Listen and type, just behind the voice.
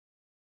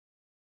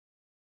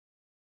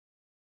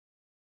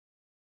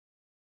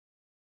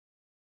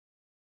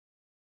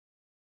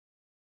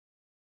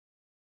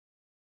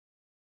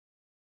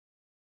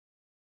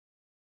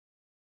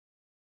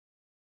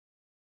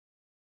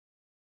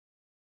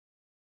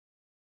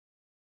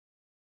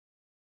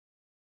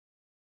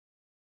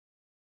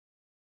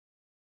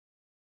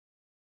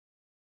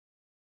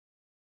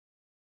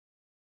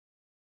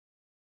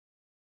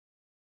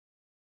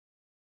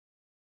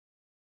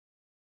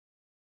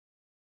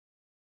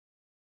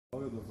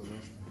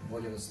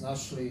Bolje vas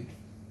našli,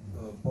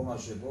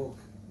 pomaže Bog.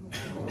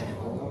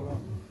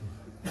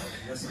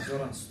 Ja sam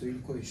Zoran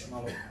Stojiljković,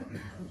 malo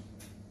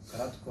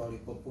kratko, ali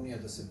potpunije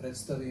da se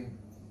predstavim.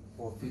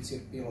 Oficir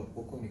pilot,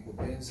 pokojnik u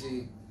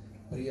penziji,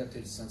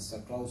 prijatelj sam sa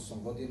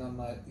Klausom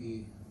godinama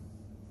i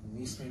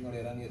nismo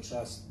imali ranije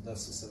čast da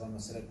se sa vama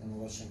sretnemo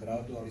u vašem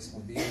gradu, ali smo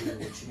bili u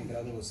većini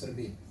gradova u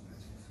Srbiji.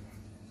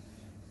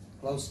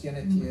 Klaus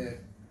Kenneth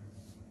je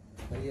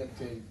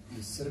prijatelj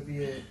iz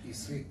Srbije i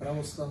svih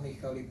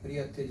pravoslavnih, ali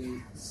prijatelji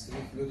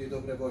svih ljudi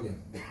dobre volje.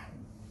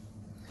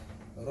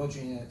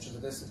 Rođen je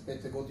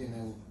 45.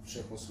 godine u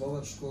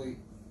Čehoslovačkoj,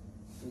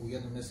 u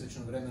jednom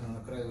nesrećnom vremenu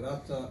na kraju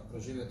rata,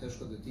 proživio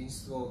teško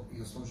detinjstvo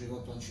i u svom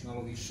životu on će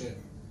malo više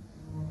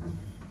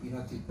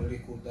imati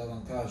priliku da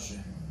vam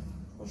kaže,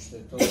 pošto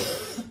je to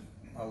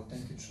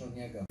autentično od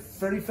njega.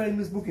 Very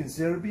famous book in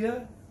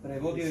Serbia.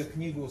 Prevodio je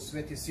knjigu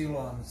Sveti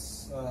Siloan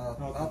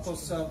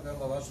Atosa,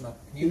 veoma važna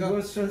knjiga. He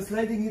was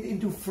translating it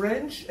into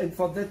French, and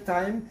for that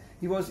time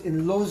he was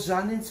in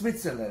Lausanne in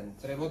Switzerland.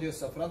 Prevodio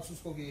sa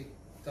francuskog i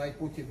taj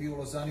put je bio u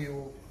Lozani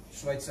u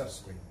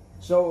Švajcarskoj.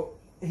 So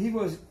he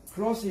was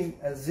crossing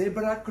a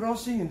zebra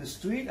crossing in the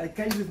street. I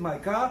came with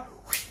my car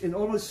and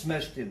almost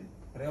smashed him.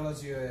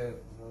 Prelazio je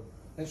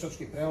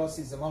pešački prelaz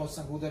i za malo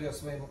sam ga udario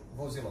svojim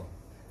vozilom.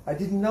 I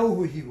didn't know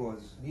who he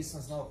was.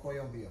 Nisam znao ko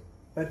je on bio.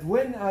 But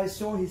when I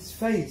saw his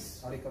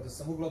face, Ali kada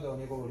sam ugledao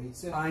njegovo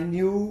lice, I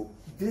knew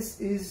this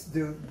is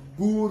the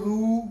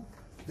guru,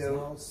 the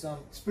znao sam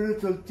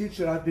spiritual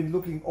teacher I've been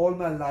looking all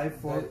my life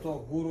da for. je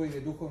to guru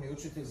ili duhovni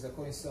učitelj za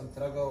kojim sam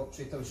tragao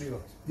čitav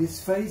život.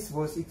 This face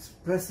was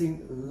expressing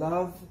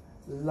love,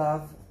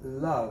 love,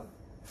 love.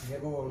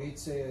 Njegovo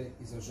lice je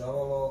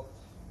izražavalo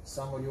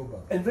samo ljubav.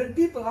 And when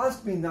people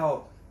ask me now,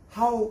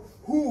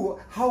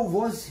 how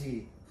was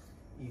he?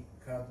 I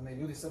kad me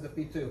ljudi sada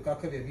pitaju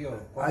kakav je bio,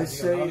 ko I je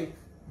bio nalik, say,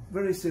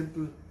 very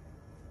simple,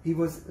 he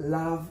was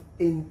love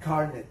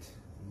incarnate.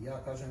 ja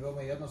kažem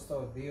veoma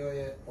jednostavno, bio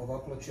je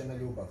ovakločena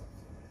ljubav.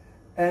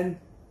 And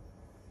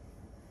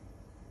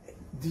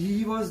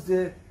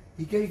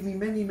he gave me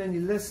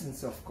many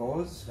lessons, of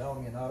course. Dao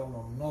mi je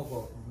naravno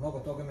mnogo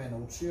toga me je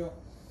naučio.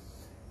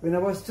 When I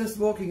was just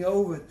walking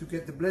over to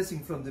get the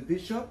blessing from the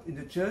bishop in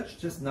the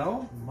church just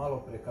now, Malo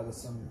pre kada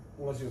sam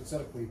ulazio u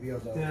crkvu i bio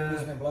da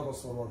uzmem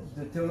blagoslov od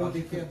the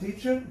theological vladike,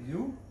 teacher,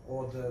 you,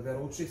 od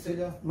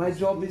veroučitelja, my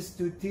job is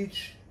to teach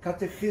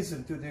catechism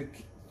to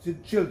the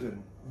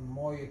children.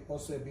 moj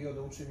posao je bio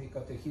da učim i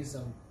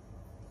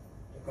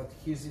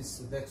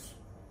katehizis decu.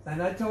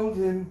 And I told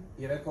him,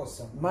 I rekao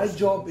sam, my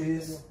job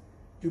is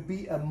to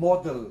be a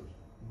model.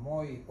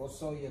 moj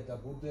posao je da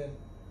budem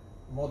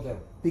model.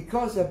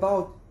 Because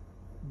about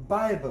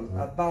Bible,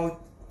 about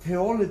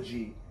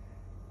theology,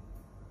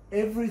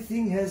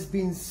 everything has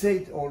been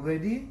said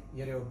already.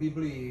 Jer je o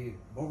Bibliji i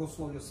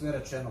bogoslovlju sve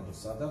rečeno do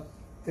sada.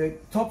 The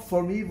top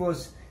for me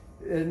was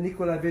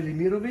Nikola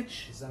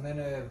Velimirović. Za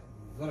mene je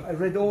I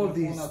read all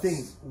these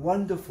things.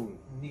 Wonderful.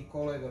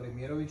 Nikola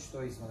Velimirović,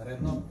 to je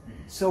izvanredno.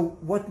 So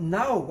what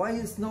now?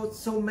 Why is not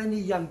so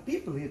many young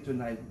people here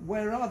tonight?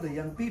 Where are the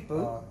young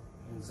people?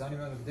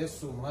 Zanima me gde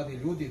su mladi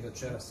ljudi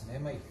večeras,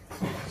 nema ih.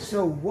 So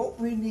what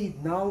we need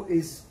now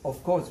is, of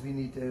course, we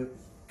need a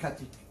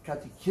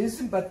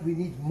catechism, but we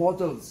need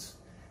models.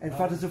 And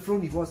Father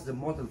Zofroni was the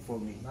model for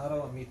me.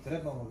 Naravno, mi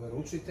trebamo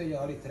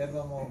veroučitelja, ali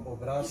trebamo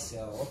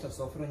obrazca. Otac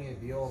Zofroni je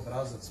bio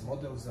obrazac,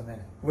 model za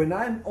mene. When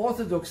I'm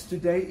Orthodox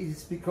today, it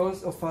is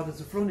because of Father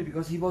Zofroni,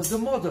 because he was the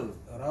model.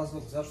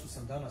 Razlog zašto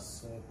sam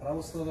danas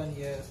pravoslavan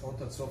je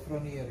Otac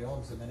Zofroni, jer je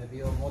on za mene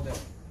bio model.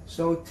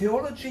 So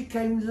theology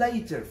came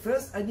later.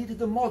 First I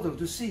needed a model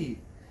to see,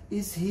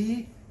 is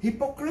he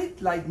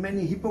hypocrite like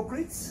many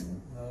hypocrites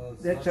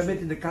that I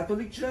met in the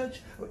Catholic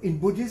Church, in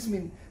Buddhism,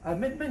 I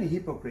met many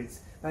hypocrites,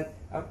 but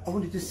I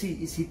wanted to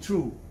see, is he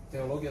true?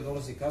 Teologija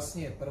dolazi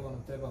kasnije, prvo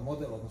nam treba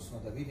model, odnosno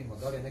da vidimo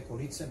da li je neko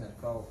licemer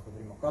kao kod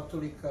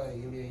rimokatolika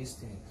ili je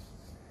istinit.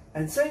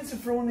 And Saint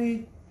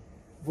Sophrony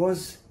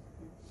was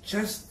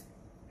just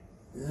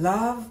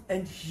love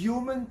and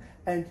human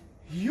and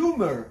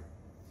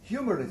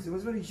humorous. It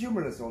was very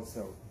humorous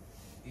also.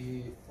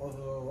 I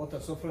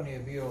Otac Zofroni je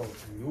bio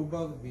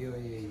ljubav, bio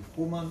je i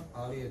human,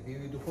 ali je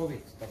bio i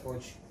duhovit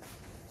također.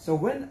 So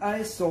when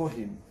I saw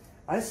him,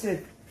 I said,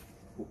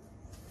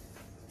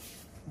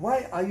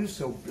 why are you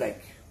so black?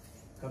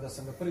 Kada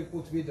sam ga prvi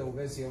put video u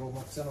vezi ovog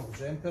mog crnog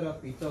džempera,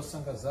 pitao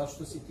sam ga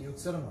zašto si ti u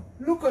crnom.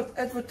 Look at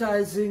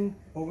advertising,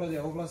 Pogledaj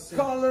oglase,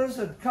 colors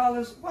and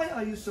colors, why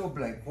are you so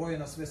black? boje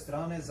na sve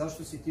strane,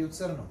 zašto si ti u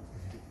crnom?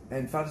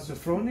 And Father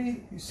Zofroni,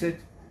 he said,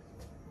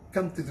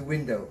 come to the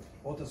window.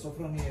 Otac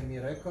Zofroni je mi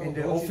rekao, In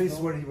the office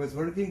where he was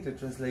working, the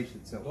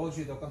translation. So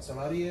dođi do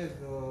kancelarije,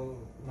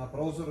 na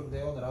prozor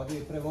gdje on radio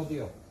i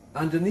prevodio.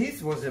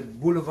 underneath was a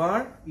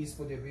boulevard.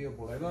 Ispod je bio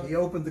bulevar, He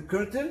opened the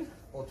curtain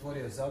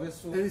otvorio je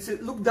zavesu and he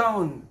said, look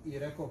down, i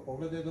rekao,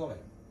 pogledaj dole.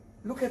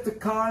 look at the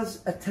cars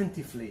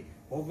attentively.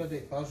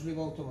 Pogledaj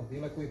pažljivo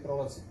automobile koji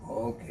prolaze.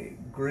 Okay,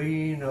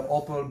 green,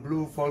 Opel,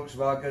 blue,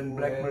 Volkswagen,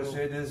 black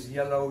Mercedes,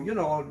 yellow, you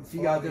know, all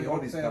Fiat and all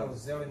these cars.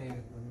 Zeleni,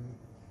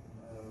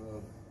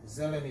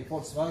 zeleni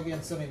Volkswagen,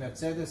 crni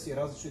Mercedes i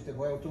različite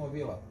boje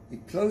automobila. He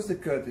closed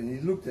the curtain,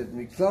 he looked at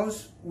me.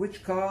 Klaus,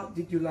 which car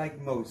did you like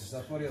most?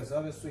 Zatvorio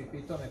zavesu i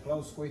pitao me,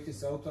 Klaus, koji ti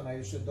se auto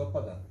najviše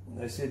dopada?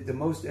 I said, the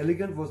most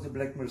elegant was the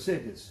black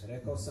Mercedes.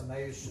 Rekao sam,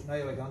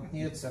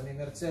 najelegantnije crni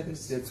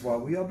Mercedes. That's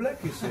why we are black,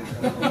 he said.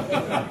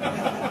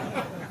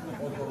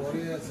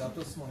 Odgovorio je,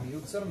 zato smo mi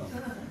u crnom.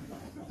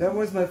 That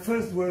was my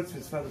first words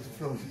with Father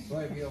Sophroni.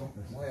 To je bio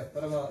moja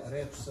prva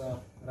reč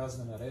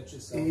razmena reči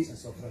sa ocem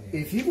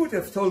Sophronijem. If he would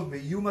have told me,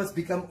 you must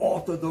become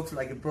Orthodox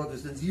like a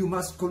Protestant, you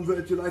must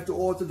convert your life to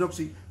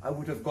Orthodoxy, I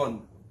would have gone.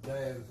 Da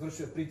je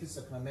vršio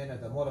pritisak na mene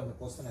da moram da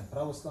postanem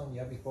pravoslavni,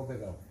 ja bih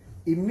pobegao.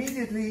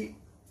 Immediately,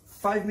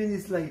 5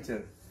 minutes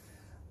later,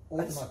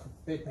 Odmah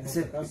 5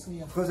 minuta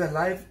kasnije, because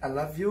I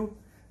love you,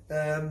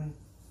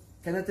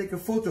 can I take a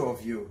photo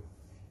of you?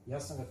 ja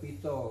sam ga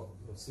pitao,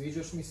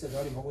 sviđaš mi se,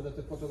 da li mogu da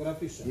te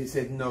fotografišem? He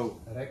said no.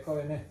 Rekao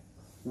je ne.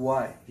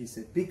 Why? He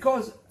said,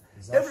 because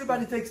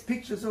everybody takes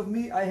pictures of me,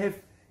 I have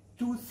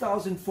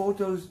 2,000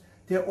 photos,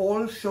 they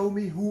all show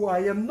me who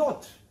I am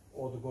not.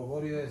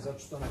 Odgovorio je, zato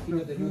što na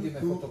hiljade ljudi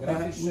me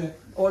fotografiše.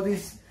 All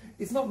this,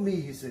 it's not me,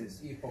 he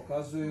says. I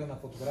pokazuju na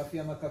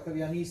fotografijama kakav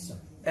ja nisam.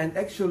 And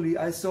actually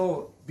I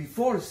saw,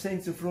 before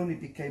Saint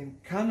Sophroni became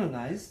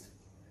canonized,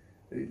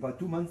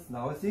 about 2 months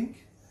now I think,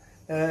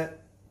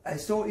 I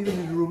saw even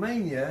in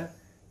Romania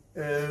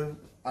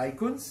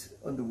icons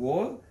on the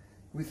wall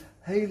with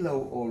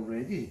halo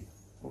already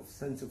of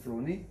Saint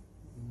Sophroni.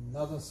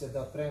 Nadam se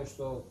da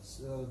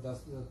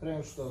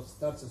prema što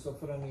starca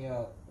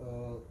Sophronija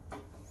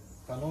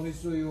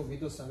kanonizuju,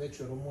 vidio sam već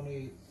u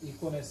Rumuniji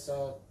ikone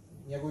sa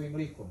njegovim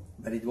likom.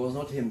 But it was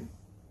not him.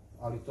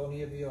 Ali to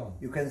nije bio on.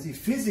 You can see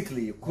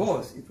physically, of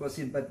course, it was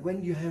him. But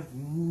when you have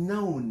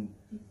known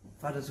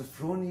Father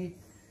Sophroni,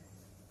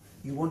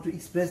 you want to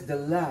express the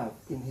love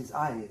in his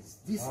eyes.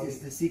 This is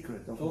the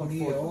secret of to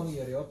nije on,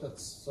 jer je otac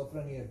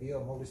Sophronije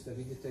bio, mogli ste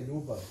vidjeti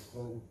ljubav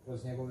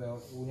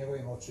u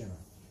njegovim očima.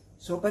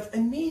 So, but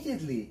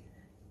immediately,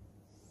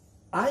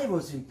 I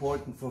was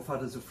important for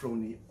Father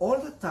Sophroni. All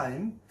the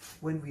time,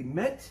 when we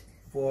met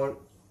for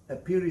a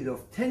period of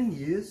 10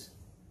 years,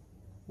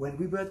 when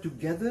we were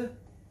together,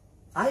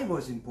 I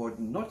was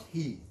important, not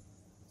he.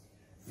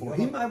 For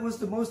him, I was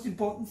the most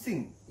important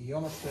thing. I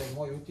ono što je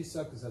moj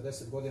utisak za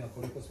 10 godina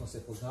koliko smo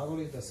se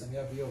poznavali, da sam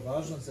ja bio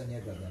važan za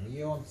njega, da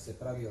nije on se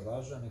pravio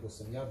važan, nego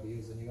sam ja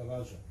bio za njega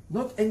važan.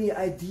 Not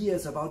any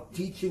ideas about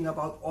teaching,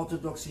 about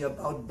orthodoxy,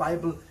 about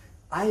Bible.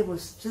 I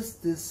was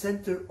just the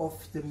center of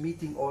the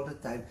meeting all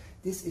the time.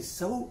 This is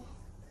so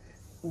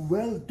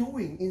well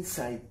doing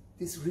inside,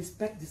 this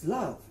respect, this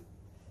love.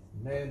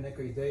 Ne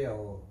neka ideja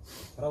o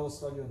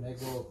pravoslavlju,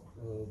 nego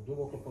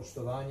duboko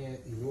poštovanje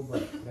i ljubav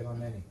prema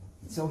meni.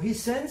 So he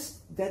sensed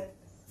that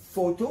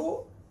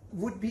photo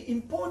would be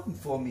important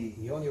for me.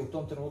 I on je u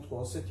tom trenutku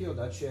osjetio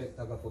da će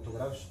da ga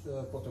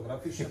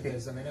fotografišem, da je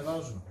za mene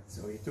važno.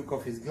 So he took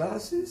off his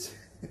glasses.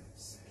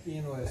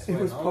 Skinuo je He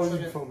svoje was posing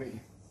naočare for me.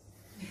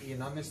 i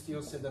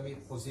namestio se da mi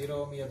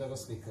pozirao mi je da ga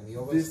slikam. I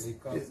ovo je This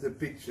slika. is the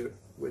picture.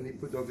 When he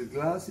put off his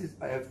glasses,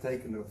 I have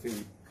taken of him.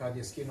 Kad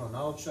je skinuo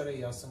naočare,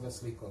 ja sam ga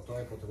slikao. To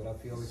je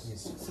fotografija ovih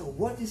misija. So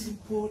what is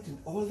important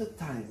all the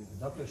time?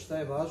 Dakle, šta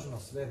je važno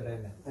sve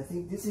vreme? I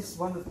think this is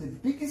one of the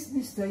biggest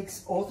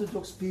mistakes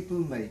Orthodox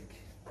people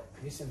make.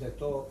 Mislim da je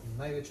to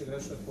najveća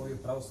greška koju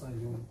pravoslavni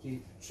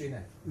ljudi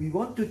čine. We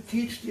want to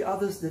teach the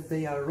others that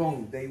they are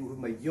wrong. They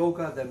make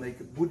yoga, they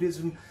make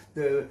Buddhism,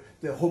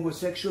 the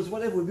homosexuals,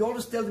 whatever. We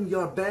always tell them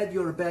you're bad,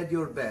 you're bad,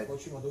 you're bad.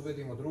 Hoćemo da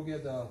ubedimo druge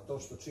da to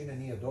što čine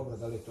nije dobro,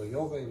 da li je to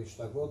yoga ili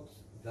šta god,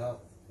 da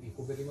ih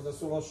ubedimo da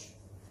su loši.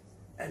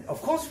 And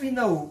of course we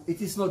know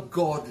it is not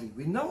godly.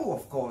 We know,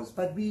 of course,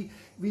 but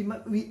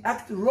we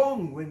act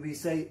wrong when we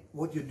say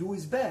what you do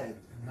is bad.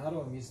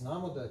 Naravno, mi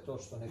znamo da je to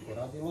što neko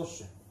radi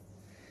loše.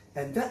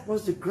 And that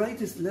was the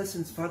greatest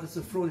lessons Father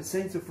Sophroni,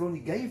 Saint Sophroni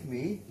gave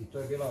me. I to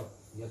je bila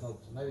jedna od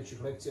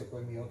najvećih lekcija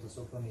koje mi je otac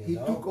Sophroni He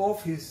dao. took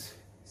off his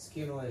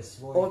Skinuo je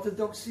svoj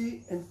orthodoxy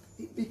and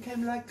he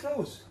became like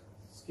Klaus.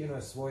 Skinuo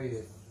je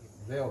svoj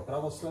veo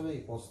pravoslave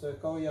i postao je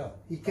kao ja.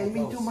 He came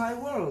into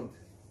my world.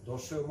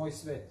 Došao je u moj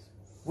svet.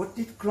 What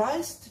did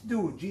Christ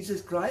do?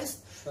 Jesus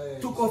Christ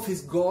took Isus, off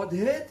his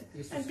Godhead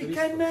Isus and Hristos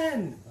became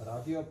man.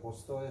 radio,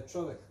 postao je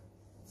čovjek.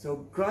 So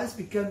Christ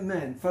became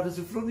man. Father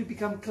Sophroni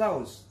became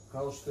Klaus.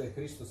 Kao što je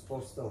Hristos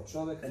postao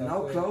čovjek, And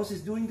tako now je Klaus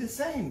is doing the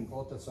same.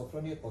 otac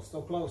Sophroni je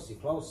postao Klaus. I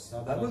Klaus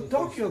sada I radi will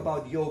talk to you isto.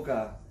 about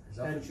yoga.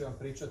 Zato ću vam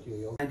pričati o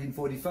jogi.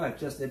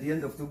 1945, just at the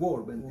end of the war,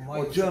 when U all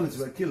maju Germans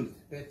were killed.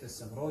 45.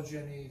 sam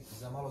rođen i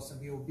za malo sam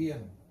bio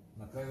ubijen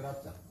na kraju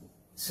rata.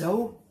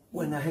 So,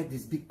 when I had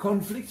this big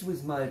conflict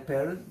with my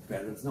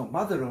parents, no,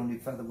 mother only,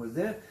 father was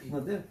there,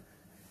 not there.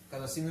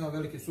 Kada sam imao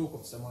veliki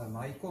sukob sa mojom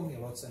majkom,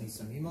 jer oca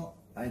nisam imao,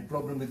 I had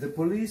problem with the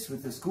police,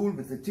 with the school,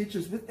 with the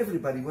teachers, with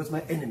everybody was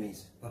my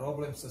enemies.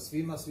 problem sa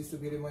svima, svi su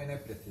bili moji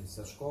neprijatelji,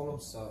 sa školom,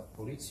 sa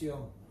policijom,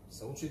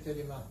 sa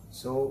učiteljima.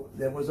 So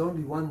there was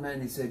only one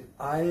man, he said,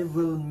 I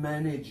will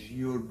manage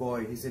your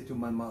boy. He said to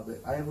my mother,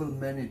 I will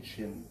manage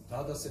him.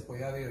 Tada se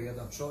pojavio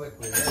jedan čovjek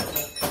koji je rekao,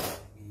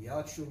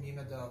 ja ću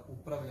njime da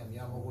upravljam,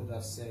 ja mogu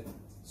da se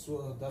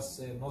da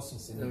se nosim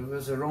sa There njim.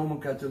 was a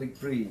Roman Catholic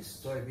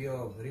priest. To je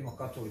bio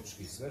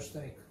rimokatolički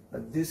sveštenik.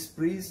 But this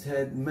priest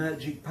had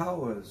magic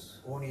powers.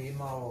 On je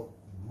imao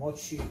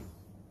moći.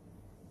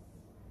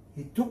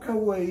 He took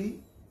away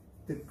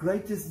the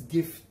greatest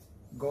gift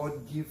God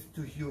gives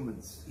to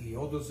humans. I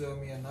oduzeo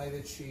mi je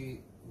najveći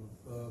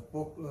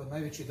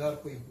dar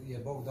koji je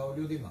Bog dao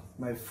ljudima.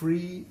 My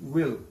free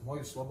will.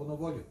 Moju slobodnu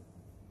volju.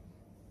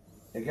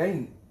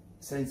 Again,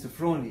 Saint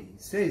Sophrony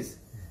says,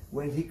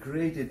 when he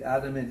created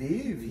Adam and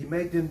Eve, he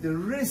made them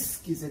the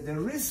risk. He said, the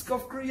risk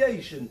of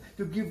creation,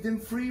 to give them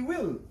free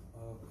will.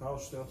 Kao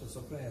što je otac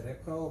Sophrony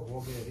rekao,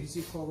 Bog je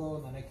rizikovao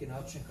na neki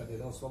način kada je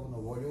dao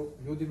slobodnu volju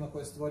ljudima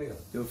koje je stvorio.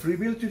 The free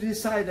will to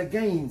decide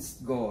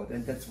against God,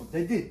 and that's what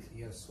they did.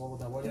 Jer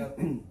slobodna volja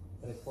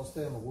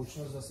pretpostavlja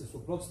mogućnost da se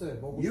suprotstave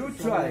Bogu You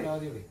što su oni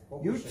radili.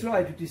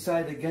 try to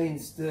decide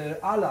against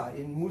Allah.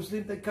 In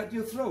Muslim, they cut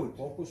your throat.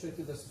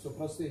 Pokušajte da se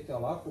suprotstavite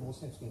Allahu u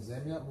muslimanskim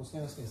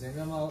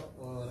zemljama,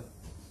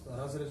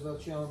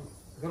 razrezat će vam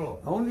grlo.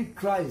 Only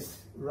Christ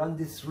run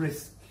this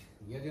risk.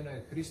 Jedino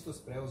je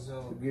Hristos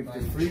preuzeo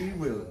Taj free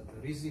will.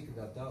 rizik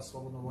da da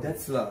slobodnu volju.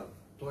 That's love.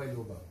 To je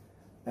ljubav.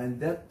 And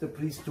that the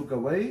priest took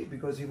away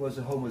because he was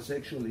a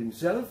homosexual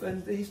himself,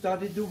 and he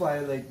started to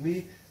violate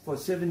me for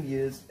 7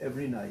 years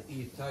every night.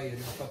 I taj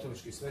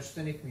rimokatolički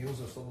sveštenik mi je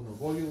uzeo slobodnu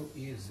volju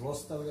i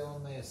zlostavljao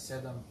me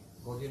 7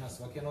 godina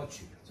svake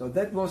noći. So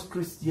that was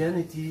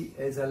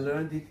Christianity as I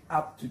learned it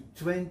up to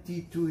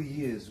 22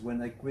 years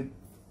when I quit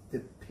the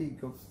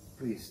pig of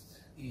priest.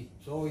 I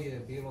to je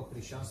bilo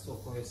hrišćanstvo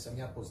koje sam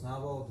ja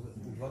poznavao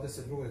u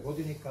 22.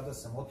 godini kada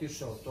sam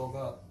otišao od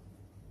toga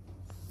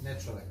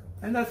nečoveka.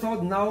 And I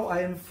thought, now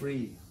I am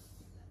free.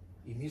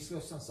 I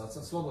mislio sam, sad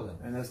sam slobodan.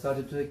 And I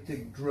started to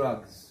take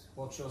drugs.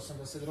 Počeo sam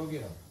da se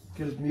drogiram.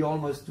 Killed me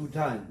almost 2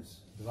 times.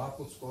 2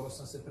 put skoro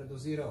sam se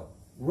predozirao.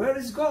 Where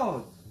is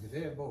God? Gde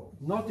je Bog?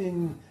 Not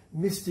in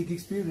mystic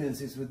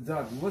experiences with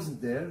drugs. He wasn't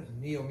there.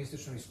 Nije u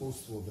mističnom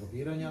iskustvu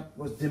drogiranja.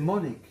 It was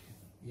demonic.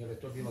 Jer je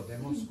to bilo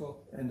demonsko.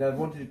 And I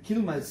wanted to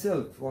kill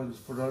myself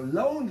for a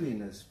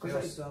loneliness.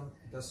 Htio sam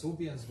da se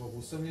ubijem zbog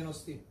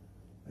usamljenosti.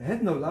 I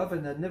had no love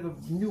and I never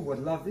knew what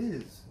love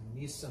is.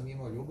 Nisam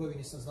imao ljubav i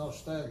nisam znao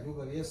šta je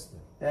ljubav jeste.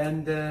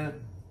 And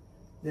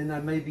then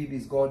I maybe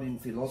with God in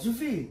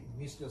philosophy.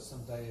 Mislio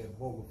sam da je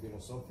Bog u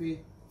filosofiji.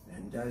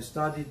 And I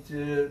started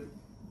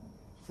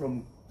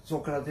from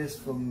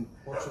Socrates, from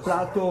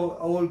Plato,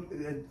 all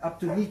up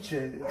to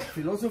Nietzsche.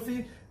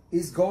 Philosophy,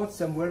 is God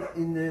somewhere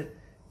in the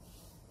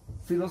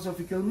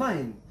philosophical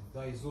mind?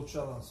 Da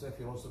izučavam sve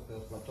filosofe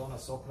od Platona,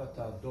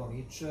 Sokrata do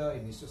Nietzschea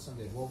i mislio sam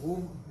da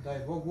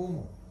je Bog u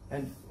umu.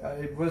 And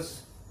it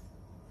was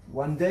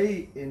one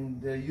day in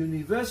the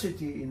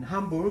university in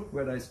Hamburg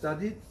where I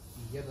studied.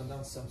 Jedan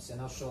dan sam se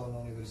našao na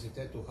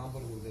univerzitetu u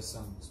Hamburgu gdje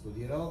sam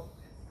studirao.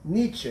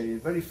 Nietzsche,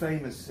 a very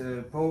famous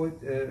poet,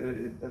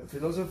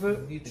 philosopher.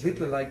 Nietzsche,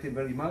 Hitler liked him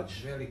very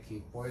much.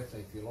 Veliki poeta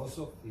i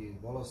filozof i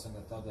volao sam ga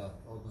tada,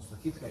 odnosno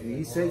Hitler.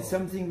 He said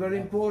something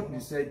very important.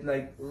 He said,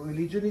 like,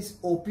 religion is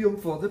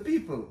opium for the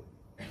people.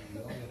 I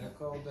on je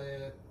rekao da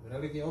je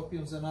religija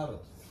opijum za narod.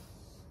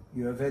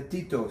 You have had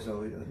Tito,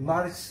 so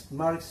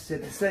Marx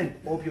said the same,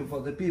 opium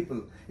for the people.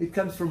 It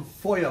comes from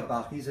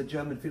Feuerbach, he's a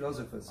German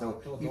philosopher, so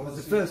he was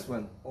the first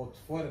one. Od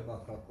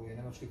Feuerbacha, koji je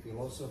nemački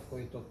filozof,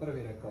 koji je to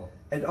prvi rekao.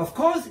 And of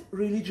course,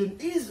 religion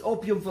is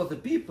opium for the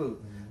people.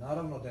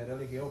 Naravno da je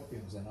religija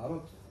opijum za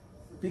narod.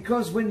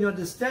 Because when you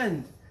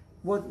understand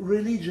what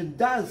religion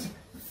does,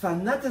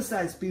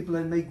 fanaticize people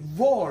and make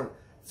war.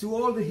 Through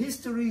all the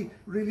history,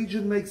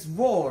 religion makes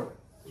war.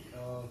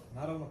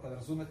 Naravno, kad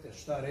razumete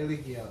šta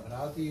religija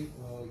radi,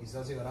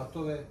 izaziva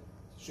ratove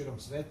širom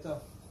sveta.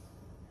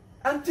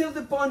 Until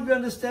the point we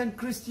understand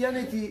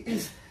Christianity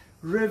is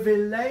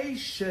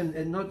revelation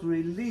and not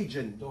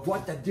religion.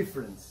 What a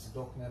difference.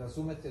 Dok ne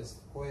razumete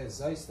koja je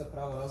zaista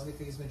prava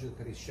razlika između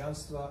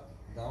hrišćanstva,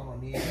 da ono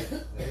nije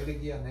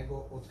religija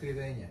nego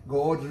otkrivenje.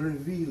 God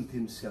revealed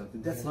himself.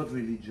 That's not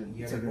religion,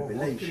 it's a Jer Bog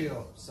revelation.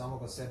 otkrio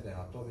samoga sebe,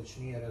 a to već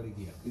nije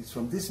religija. It's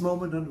from this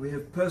moment on we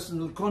have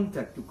personal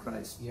contact to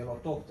Christ. Jer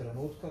od tog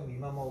trenutka mi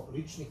imamo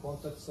lični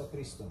kontakt sa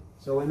Hristom.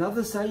 So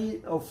another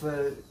side of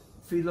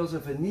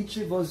philosopher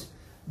Nietzsche was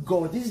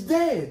God is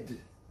dead.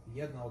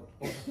 Jedna od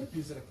poznatih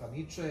izreka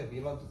Nietzsche je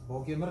bila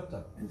Bog je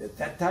mrtav. And at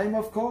that time,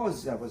 of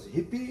course, I was a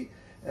hippie,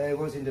 I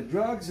was in the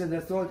drugs, and I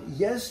thought,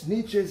 yes,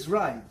 Nietzsche is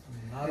right.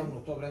 Naravno,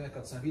 u to vreme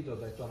kad sam vidio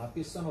da je to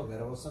napisano,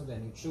 verovao sam da je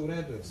Nietzsche u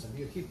redu, jer sam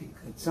bio hipik.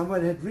 And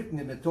someone had written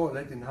in a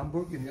toilet in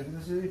Hamburg, in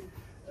university,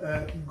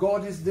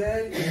 God is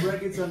dead, in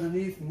brackets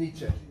underneath,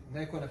 Nietzsche.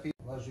 Neko je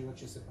napisao, vaš život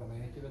će se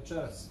promeniti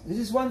večeras. This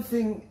is one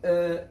thing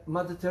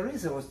Mother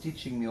Teresa was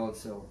teaching me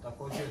also.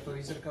 Također je to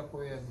izreka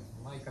koju je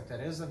majka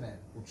Tereza me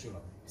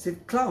učila. Said,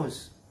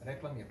 Klaus,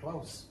 Rekla mi je,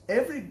 Klaus,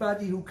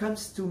 everybody who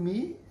comes to me,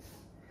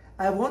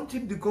 I want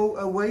him to go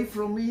away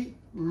from me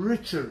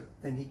richer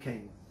than he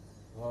came.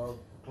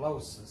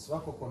 Klaus,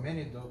 svako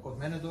kod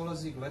mene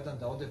dolazi, gledam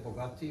da ode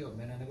bogatiji od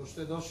mene nego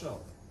što je došao.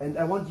 And I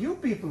want you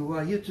people who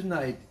are here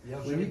tonight,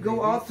 when you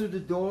go out through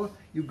the door,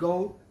 you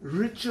go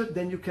richer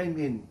than you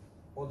came in.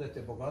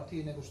 odete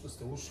bogatiji nego što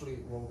ste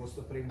ušli u ovu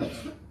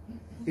gostoprimnicu.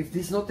 If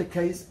this is not the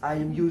case,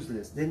 I am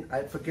useless. Then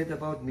I forget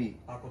about me.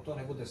 Ako to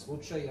ne bude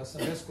slučaj, ja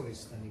sam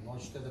beskoristan i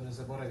možete da me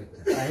zaboravite.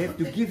 I have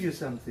to give you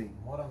something.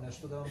 Moram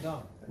nešto da vam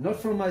dam.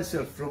 Not from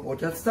myself, from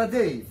Orthodox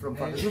Tadej, from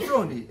Father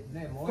Sofroni.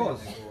 Ne Of moje,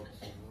 course. nego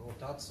od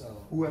otaca,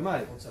 Who am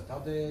I? oca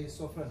Tadeja i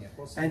Sofronija.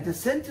 Ko sam And ja? the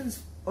sentence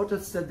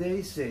Orthodox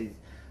Tadej says,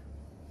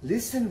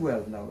 listen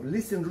well now,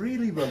 listen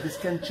really well, this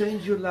can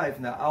change your life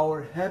now.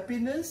 Our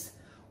happiness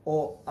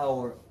or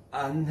our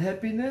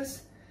unhappiness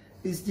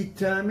is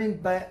determined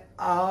by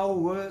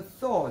our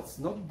thoughts,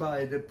 not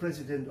by the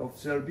president of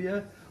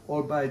Serbia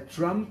or by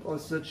Trump or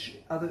such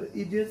other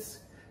idiots.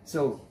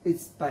 So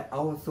it's by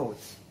our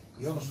thoughts.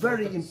 I ono It's a što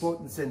very otac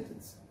important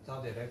sentence.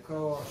 Tadej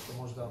rekao, a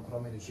što možda vam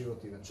promeni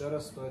život i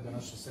večeras, to je da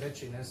naša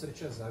sreća i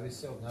nesreća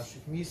zavise od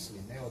naših misli,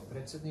 ne od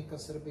predsjednika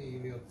Srbije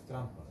ili od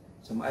Trumpa.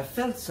 So I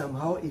felt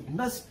somehow it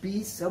must be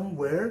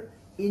somewhere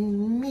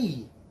in me.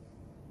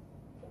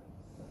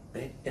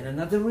 In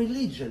another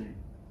religion.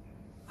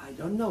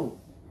 I don't know.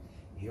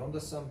 I onda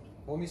sam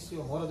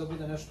pomislio, mora da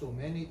bude nešto u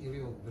meni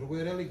ili u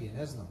drugoj religiji,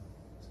 ne znam.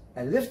 I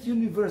left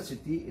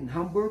university in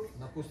Hamburg.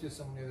 Napustio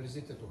sam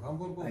univerzitet u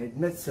Hamburgu. I had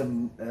met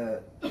some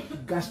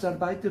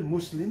Gastarbeiter,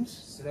 Muslims,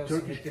 Sreo sam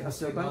Turkish neke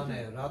Gastarbeiter.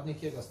 muslimane,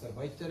 radnike,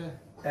 gastarbajtere.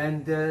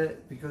 And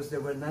because they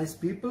were nice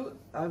people,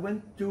 I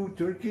went to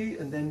Turkey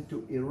and then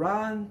to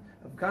Iran,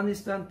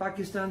 Afghanistan,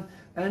 Pakistan,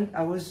 and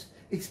I was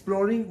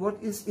exploring what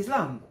is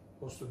Islam.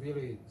 Pošto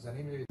bili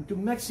zanimljivi To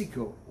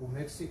Mexico. u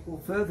Meksiku,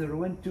 Further, I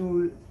went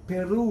to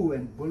Peru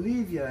and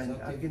Bolivia and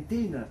Zatim,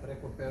 Argentina.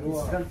 preko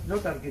Perua,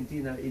 Not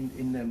Argentina,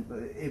 in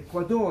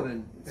Ecuador.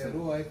 And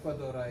Perua,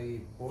 Ekvadora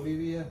i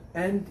Bolivije.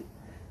 And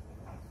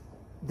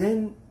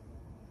then,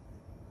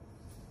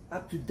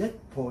 up to that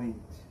point,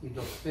 I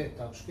do te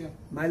tačke,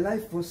 my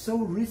life was so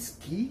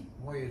risky.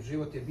 moj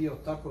život je bio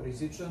tako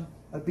rizičan.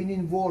 I've been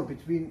in war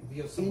between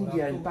Bio sam u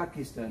India ratu and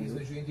Pakistan,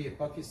 između Indije i and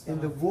Pakistana,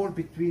 the war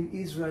between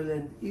Israel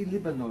and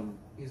Lebanon,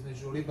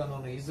 između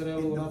Libanona i in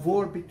Izraela, u the ratu,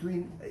 war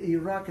between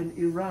Iraq and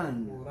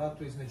Iran. u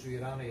ratu između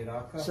Irana i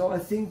Iraka. So I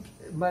think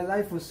my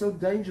life was so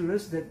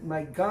dangerous that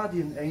my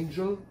guardian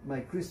angel,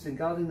 my Christian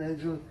guardian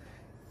angel,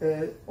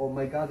 or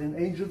my guardian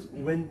angels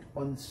went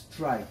on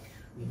strike.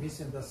 I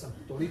mislim da sam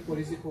toliko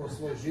rizikovao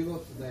svoj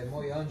život da je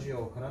moj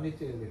anđeo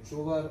hranitelj ili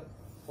čuvar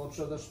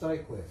počeo da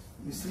štrajkuje.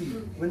 You see,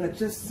 when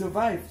I just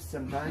survived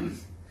sometimes,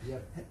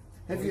 Jer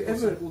have you koliko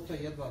sam ever, puta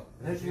jedva have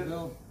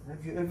preživeo,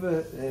 you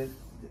ever,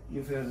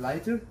 you've a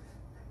lighter,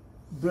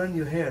 burn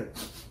your hair.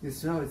 You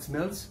know it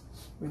smells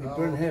when you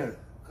burn hair.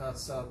 kad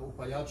sa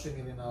upaljačem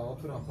ili na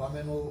otvorenom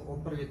plamenu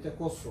oprljite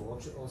kosu,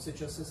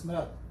 osjeća se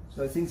smrad.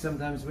 So I think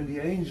sometimes when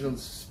the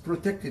angels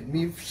protected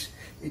me,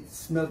 it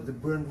smelled the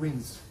burned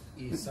wings.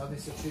 I sad mi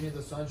se čini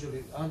da su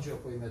anđeo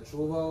koji me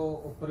čuvao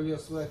oprljio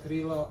svoje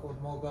krila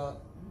od moga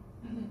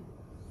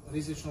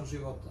rizičnog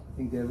života. I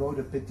think they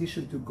wrote a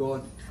petition to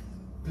God,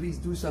 please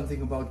do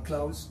something about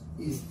Klaus.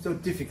 It's so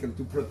difficult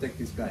to protect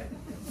this guy.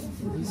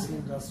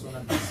 Mislim da su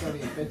napisali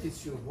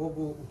peticiju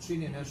Bogu,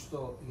 učini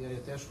nešto jer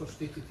je teško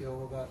štititi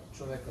ovoga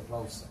čoveka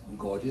Klausa.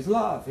 God is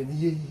love, and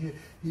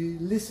he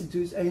listened to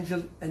his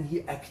angel and he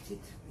acted.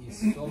 I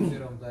s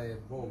obzirom da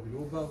je Bog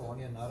ljubav, on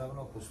je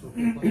naravno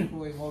postupio po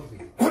njihovoj molbi.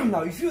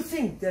 Now, if you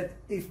think that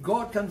if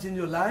God comes in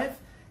your life,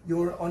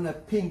 you're on a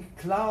pink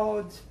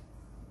cloud,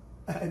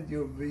 and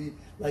you'll be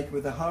like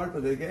with a harp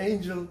or like an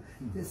angel,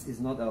 this is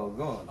not our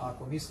God.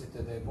 Ako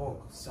mislite da je Bog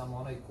samo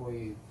onaj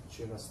koji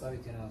će ga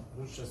staviti na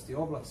ružičasti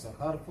oblak sa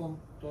harfom,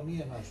 to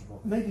nije naš Bog.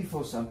 Maybe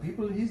for some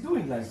people he's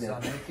doing like Za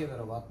that. neke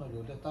verovatno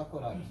ljude tako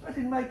radi. But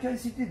in my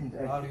case he didn't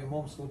act. Ali u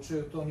mom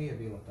slučaju to nije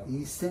bilo tako.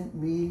 He sent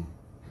me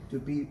to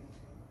be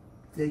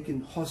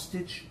taken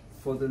hostage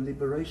for the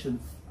liberation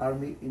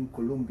army in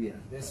Colombia.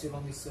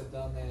 Desilo mi se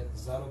da me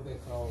zarobe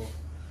kao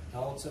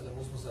taoca, da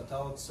me uzmu za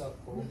taoca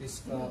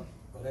kolumbijska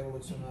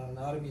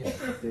revolucionarna armija.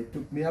 They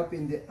took me up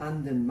in the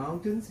Anden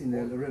mountains in a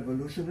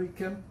revolutionary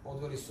camp.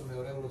 Odveli su me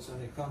u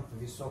revolucionarni kamp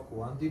visoko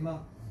u Andima.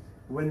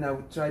 When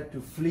I tried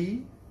to flee,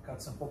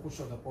 Kad sam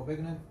pokušao da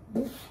pobegnem,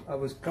 I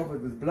was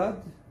covered with blood.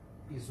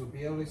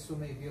 izubijali su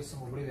me i bio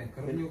sam obliven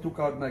krvlju. They took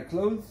out my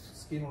clothes.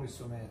 Skinuli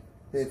su me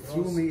They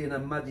skroz, threw me in a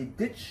muddy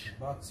ditch.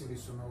 bacili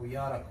su me u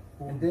jarak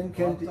pun And then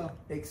came the blata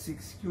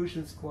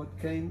execution squad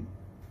came.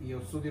 i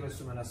osudili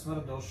su me na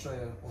smrt. Došao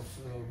je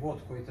vod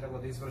koji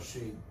treba da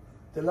izvrši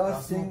The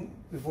last kaznu. thing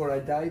before I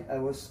died, I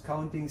was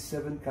counting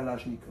 7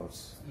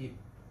 Kalashnikovs. I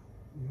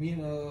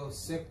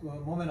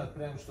moment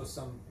pre nego što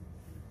sam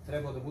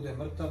trebao da bude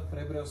mrtav,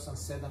 prebrao sam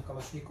 7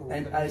 kalašnjikova.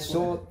 And I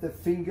saw the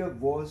finger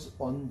was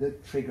on the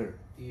trigger.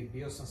 I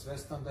bio sam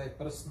svestan da je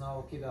prst na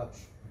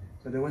okidaču.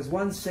 So there was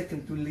 1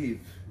 second to live.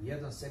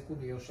 1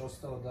 sekund je još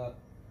ostao da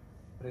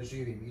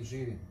preživim i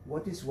živim.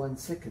 What is 1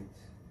 second?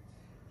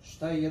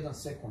 Šta je 1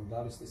 sekund?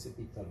 Da li ste se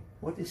pitali?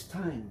 What is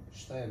time?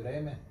 Šta je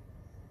vreme?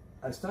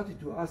 I started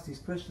to ask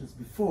these questions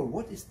before.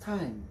 What is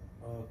time?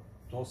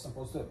 To sam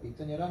postavio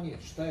pitanje ranije.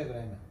 Šta je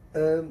vreme?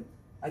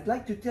 I'd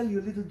like to tell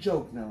you a little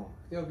joke now.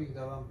 Htio bih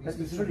da vam That is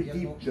ispričam very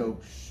jednu deep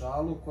joke.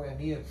 šalu koja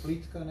nije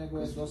plitka, nego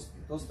je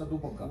dosta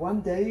duboka.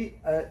 One day,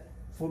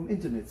 from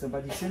internet.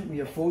 Somebody sent me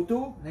a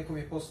photo. Neko mi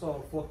je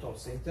poslao foto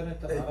sa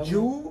interneta, A naravno.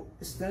 Jew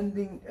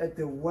standing at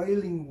the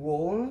Wailing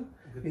Wall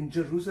in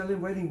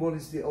Jerusalem. Wailing Wall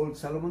is the old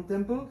Solomon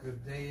temple.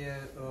 Gde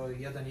je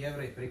jedan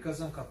Jevrej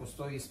prikazan kako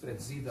stoji ispred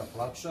zida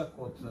plača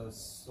kod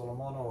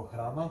Solomonovog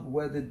hrama.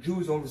 Where the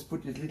Jews always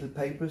put these little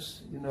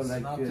papers, you know, like.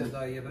 Znate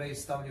da Jevreji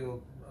stavljaju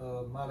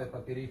male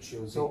papiriće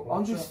u zid So on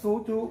plača. this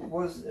photo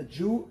was a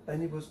Jew,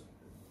 and he was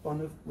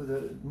with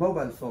a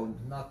mobile phone.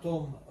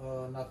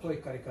 Na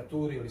toj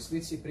karikaturi ili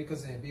slici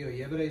prikazan je bio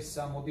Jevrej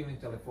sa mobilnim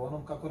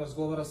telefonom kako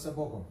razgovara sa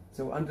Bogom.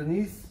 So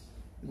underneath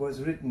was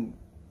written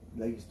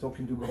like he's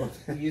talking to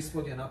God. I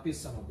ispod je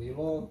napisano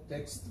bilo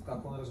tekst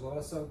kako on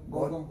razgovara sa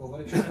Bogom,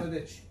 govoreći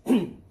sljedeći.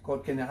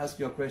 God, can I ask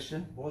you a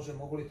question? Bože,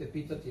 mogu li te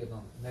pitati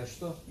jedno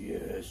nešto?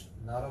 Yes.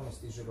 Naravno,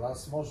 stiže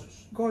glas,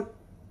 možeš. God,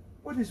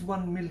 what is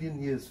 1 million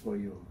years for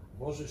you?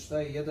 Bože, šta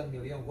je 1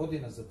 milion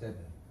godina za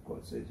tebe?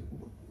 God says,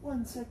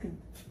 1 second.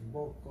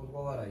 Bog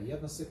odgovara,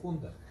 1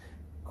 sekunda.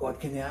 God,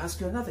 can I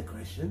ask you another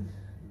question?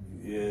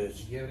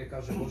 Yes. Jevrej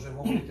kaže, Bože,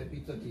 mogu li te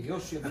pitati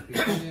još jedno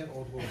pitanje?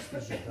 Odgovor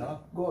stiže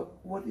da. God,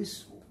 what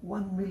is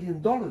 $1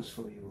 million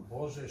for you?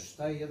 Bože,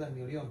 šta je 1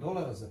 milion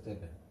dolara za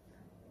tebe?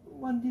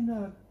 1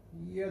 dinar.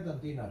 1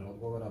 dinar,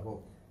 odgovara Bog.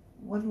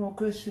 One more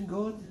question,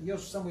 God.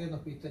 Još samo jedno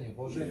pitanje,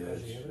 Bože,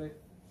 kaže Jevrej.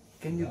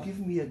 Can you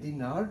give me a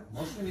dinar?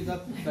 Možeš li mi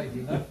dati taj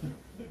dinar?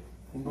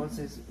 And God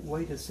says,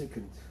 wait a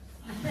second.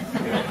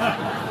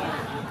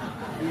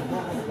 I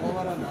Bog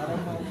odgovara,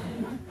 naravno,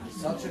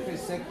 sačekaj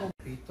sekund.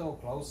 Pitao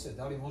Klause,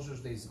 da li možeš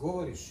da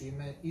izgovoriš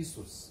ime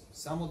Isus?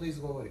 Samo da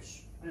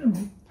izgovoriš.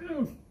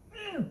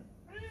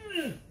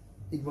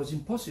 It was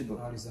impossible.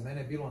 Ali za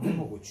mene je bilo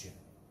nemoguće.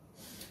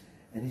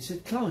 And he said,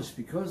 Klaus,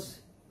 because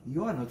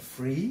you are not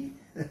free,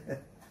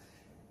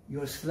 you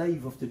are a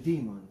slave of the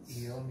demons.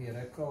 I on mi je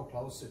rekao,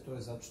 Klause, to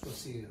je zato što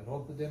si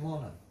rob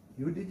demona.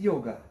 You did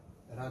yoga.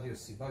 Radio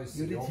si, bavio si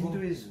You did jogom,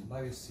 Hinduism.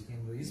 bavio si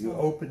hinduizmom. You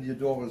opened your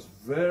doors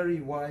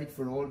very wide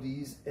for all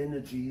these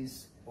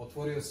energies.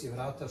 Otvorio si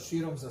vrata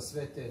širom za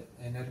sve te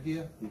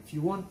energije. If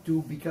you want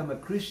to become a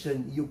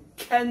Christian, you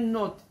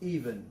cannot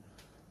even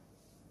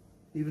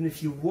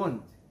if you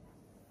want.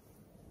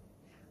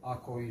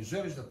 Ako i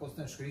želiš da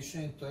postaneš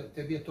hrišćanin,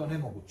 tebi je to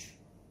nemoguće.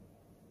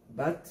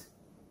 But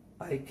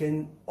I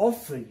can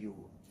offer you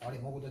Ali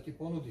mogu da ti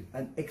ponudim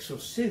an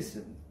exorcism.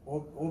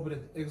 obred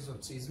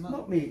egzorcizma.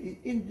 Not me,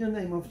 in the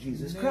name of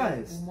Jesus Ne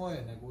Christ. u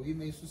moje, nego u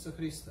ime Isusa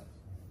Hrista.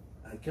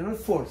 I cannot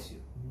force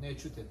you.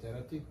 Neću te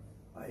terati.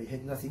 I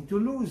had nothing to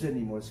lose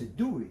anymore. I said,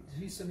 do it.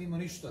 Nisam imao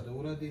ništa da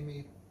uradim i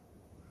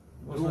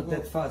It was not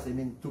that fast. I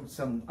mean, it took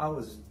some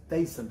hours,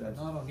 days sometimes.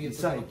 naravno nije to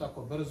Decide. bilo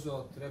tako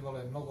brzo, trebalo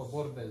je mnogo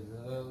borbe.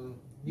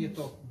 Nije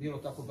to bilo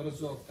tako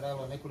brzo,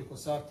 trajalo je nekoliko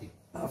sati.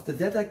 After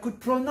that, I could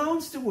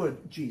pronounce the word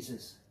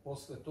Jesus.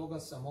 Posle toga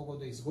sam mogao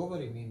da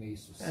izgovorim ime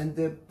Isusa. And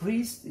the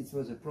priest, it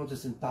was a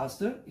Protestant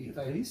pastor, I a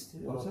taj priest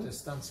also.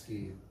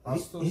 protestantski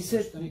pastor, He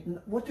said, sveštenik,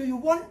 what do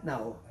you want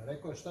now?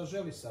 rekao je šta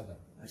želi sada.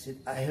 I said,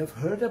 I have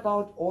heard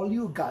about all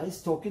you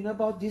guys talking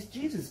about this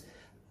Jesus.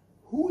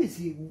 Who is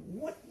he?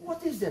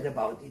 What is that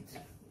about it?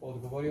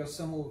 Odgovorio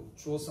sam mu,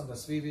 čuo sam da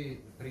svi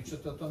vi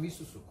pričate o tom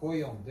Isusu. Ko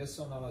je on? Gde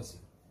se on nalazi?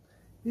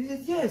 He said,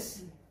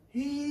 yes,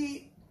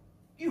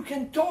 you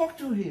can talk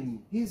to him.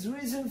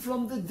 He's risen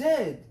from the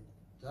dead.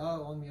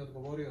 Da, on mi je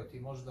odgovorio, ti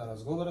možeš da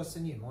razgovara sa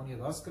njim. On je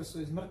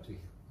vaskrsao iz mrtvih.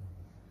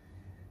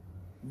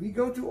 We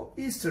go to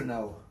Easter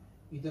now.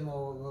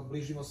 Idemo,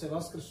 bližimo se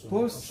Vaskrsu.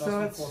 Post nakon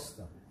časnog starts,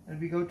 posta.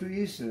 and we go to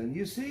Easter, and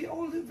you see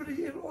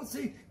all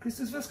say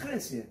Christus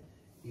Vaskrese.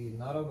 I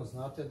naravno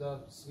znate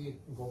da svi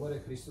govore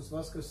Hristos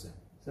Vaskrse.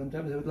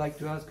 Sometimes I would like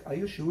to ask, are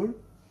you sure?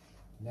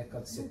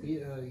 Nekad se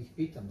ih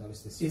pitam, da li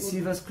ste Is he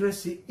sigurni?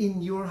 Vaskrese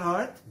in your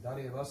heart, Da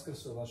li je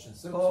Vaskrso u vašem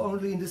srcu? or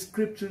only in the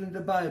scripture, in the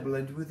Bible,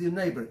 and with your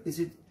neighbor? Is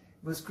it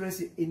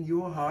Vaskrese in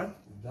your heart?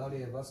 Da li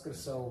je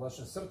Vaskrsao u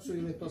vašem srcu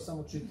ili to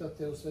samo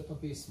čitate u Svetom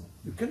pismu?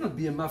 You cannot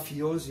be a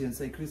mafiosi and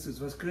say Christus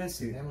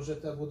Vaskrese. Ne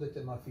možete da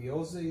budete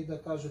mafioze i da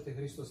kažete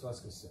Hristos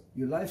Vaskrse.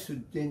 Your life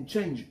should then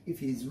change. If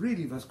he is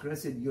really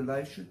Vaskrese, your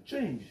life should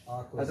change.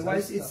 Ako je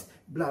Otherwise, zaista- it's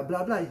blah,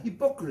 blah, blah,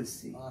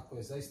 hypocrisy. A ako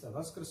je zaista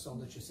Vaskrso,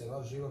 onda će se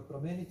vaš život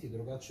promeniti,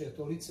 drugačije je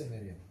to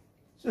licemerje.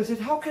 So I said,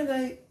 how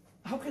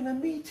can I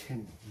meet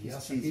him? Ja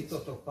This sam Jesus. pitao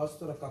tog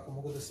pastora kako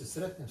mogu da se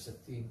sretnem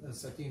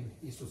sa tim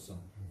Isusom.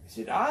 I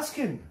said, ask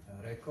him.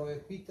 Rekao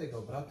je, pitaj ga,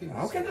 obrati mu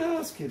How se. can I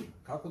ask him?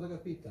 Kako da ga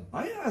pitam?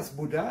 I asked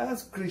Buddha, I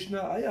asked Krishna,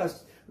 I asked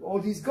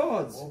all these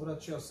gods.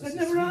 Obraćao sam They se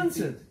never svim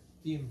answered.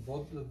 tim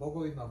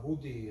bogovima,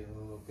 Budi,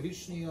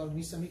 Krišni, ali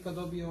nisam nikad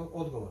dobio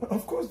odgovor.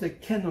 Of course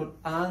they cannot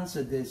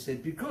answer, they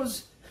said,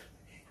 because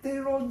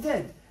they're all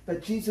dead.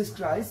 But Jesus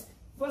Christ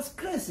was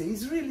crazy.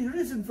 He's really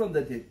risen from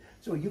the dead.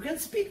 So you can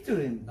speak to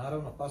him.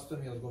 Naravno, pastor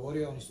mi je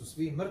odgovorio, oni su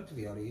svi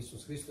mrtvi, ali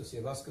Isus Hristos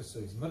je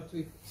vaskrsao iz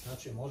mrtvih,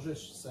 znači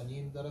možeš sa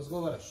njim da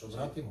razgovaraš,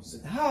 obrati mu se.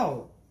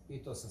 How?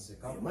 Pitao sam se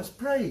You kako. must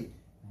pray.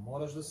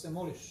 Moraš da se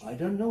moliš. I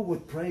don't know what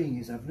praying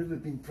is. I've never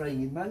been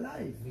praying in my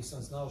life.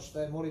 Nisam znao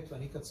šta je molitva,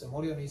 nikad se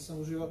molio nisam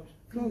u životu.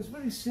 Klaus,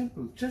 very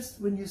simple. Just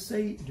when you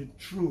say the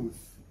truth,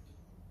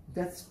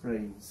 that's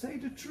praying. Say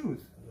the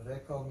truth.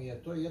 rekao mi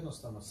je, to je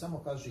jednostavno, samo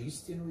kaži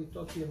istinu i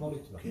to ti je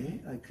molitva.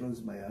 Okay, I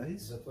close my eyes.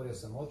 Zatvorio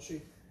sam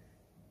oči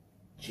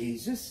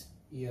Jesus,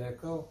 i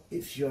rekao,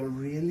 if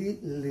you're really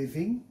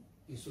living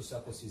Isus,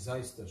 ako si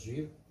zaista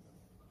živ,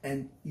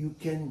 and you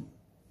can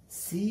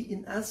see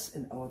in us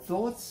and our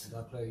thoughts,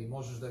 dakle, i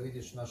možeš da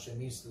vidiš naše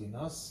misli i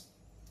nas,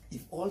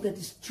 if all that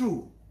is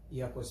true,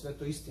 i ako je sve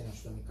to istina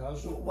što mi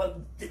kažu, well,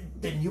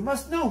 then you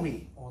must know me.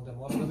 onda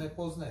moraš da me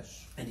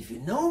poznaješ. And if you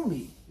know me,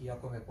 I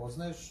ako me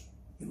poznaješ,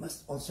 you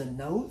must also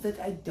know that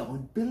I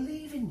don't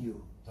believe in you.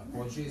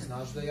 također i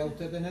znaš da ja u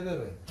tebe ne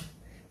verujem.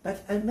 But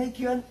I make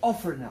you an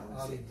offer now.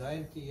 Ali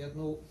dajem ti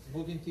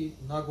nudim ti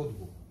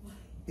nagodbu.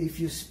 If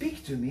you speak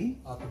to me,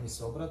 Ako mi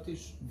se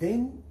obratiš,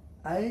 then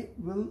I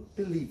will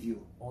believe you.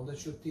 onda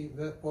ću ti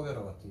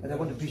poverovati. But I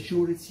want to be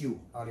sure it's you.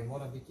 Ali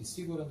moram biti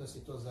siguran da si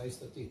to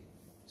zaista ti.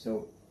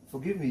 So,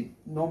 forgive me,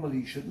 normally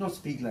you should not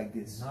speak like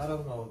this.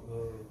 Naravno,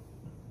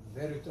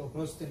 verujte,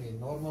 oprostite mi,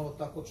 normalno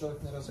tako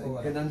čovjek ne I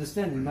razgovara. can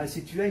understand in my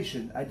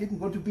situation. I didn't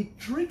want to be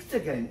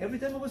tricked again. Every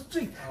time I was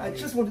tricked,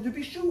 I just wanted to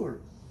be sure.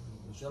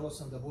 Želeo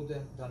sam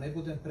da ne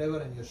budem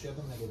prevaren još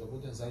jednom, nego da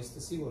budem zaista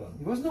siguran.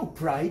 There was no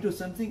pride or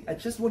something. I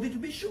just wanted to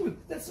be sure.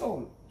 That's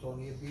all. To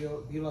nije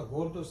bila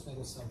gordost,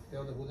 nego sam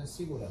htio da budem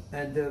siguran.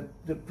 And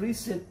the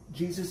priest said,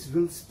 Jesus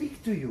will speak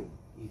to you.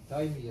 I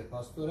taj mi je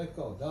pastor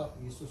rekao, da,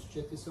 Isus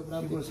će ti se He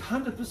obratiti. was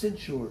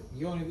 100% sure.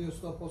 I on je bio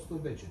 100%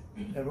 ubeđen.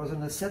 That was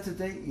on a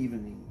Saturday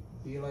evening.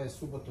 Bila je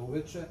subota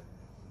uveče.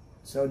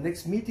 So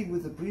next meeting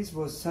with the priest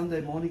was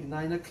Sunday morning,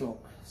 9 o'clock.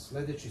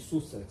 Sljedeći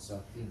susret sa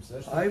tim I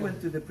sveštenikom.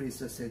 went to the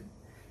priest. I said,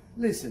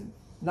 listen,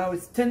 now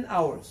it's 10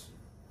 hours.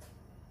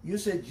 You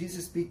said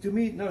Jesus speak to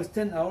me. Now it's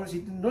 10 hours. He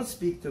did not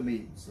speak to me.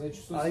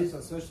 Sljedeći susret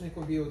sa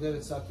sveštenikom bio u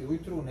 9 sati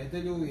ujutru, u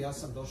nedelju, i ja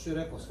sam došao i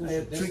rekao, I slušaj,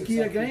 am 10 tricky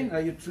sati again.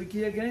 Are you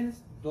tricky again?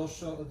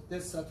 došao, 10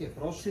 sati je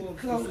prošlo,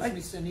 Klaus, Isus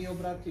mi se nije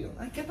obratio.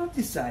 I cannot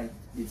decide.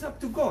 It's up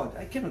to God.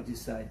 I cannot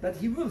decide, but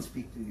He will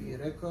speak to I you.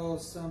 rekao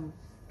sam,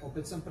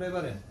 opet sam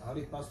prevaren,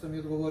 ali pastor mi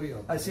je odgovorio.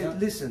 I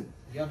said, listen.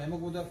 Ja ne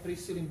mogu da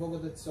prisilim Boga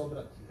da ti se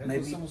obrati.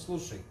 Rekao samo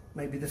slušaj.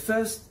 Maybe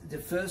the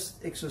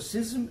first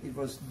exorcism, it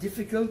was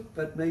difficult,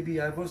 but maybe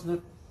I was not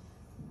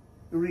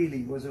really,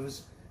 I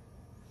was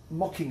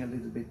mocking a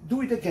little bit.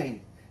 Do it again.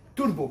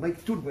 Make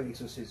turbo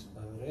exorcism.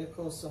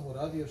 Rekao sam,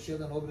 uradio još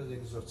jedan obred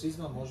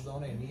egzorcizma, možda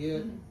onaj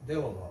nije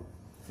delovao.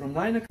 From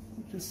 9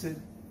 o'clock, just said,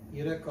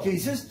 I rekao,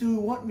 Jesus, do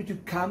you want me to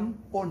come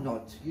or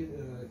not?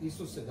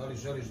 Isuse, da li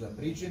želiš da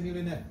priđem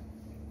ili ne?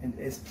 And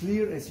as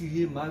clear as you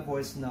hear my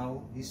voice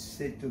now, he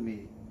said to me,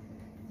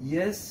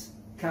 yes,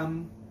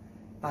 come,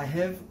 I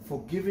have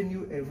forgiven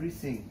you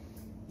everything.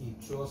 I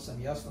čuo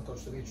sam jasno, kao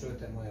što vi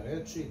čujete moje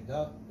reči,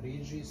 da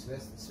priđi,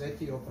 sve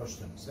ti je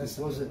oprošteno, sve This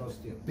sam was ti a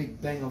oprostio. big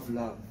bang of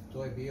love.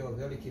 To je bio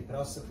veliki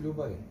prasak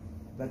ljubavi.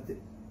 But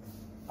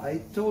I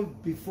told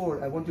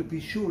before, I want to be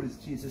sure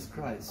it's Jesus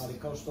Christ. Ali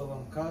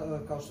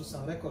kao što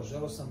sam rekao,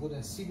 želeo sam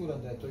budem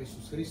siguran da je to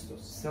Isus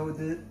Hristos. So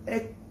the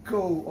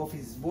echo of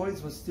his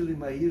voice was still in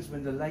my ears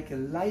when like a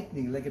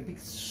lightning, like a big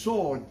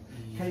sword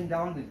came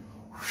down and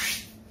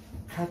whoosh,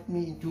 cut me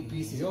into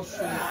pieces.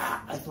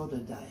 I thought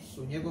I'd die.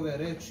 Su njegove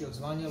reči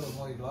odzvanjale u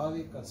mojoj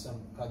glavi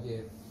kad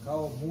je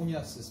kao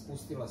munja se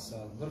spustila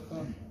sa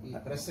vrha i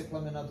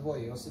presekla me na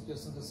dvoje i osjetio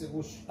sam da se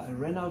guši.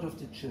 I ran out of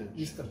the church.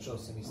 Istrčao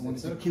sam iz I te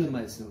wanted to crkve. kill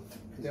myself.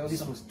 Hteo This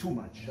sam was too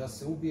much. da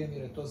se ubijem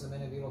jer je to za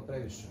mene bilo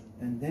previše.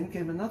 And then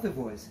came another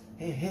voice.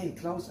 Hey,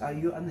 Klaus, are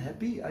you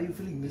unhappy? Are you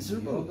feeling I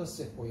miserable? onda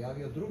se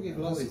pojavio drugi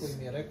glas koji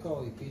mi je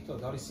rekao i pitao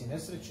da li si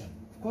nesrećan.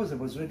 Of course, I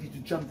was ready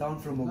to jump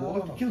down from a wall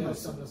Naravno, to kill htio myself.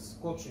 sam da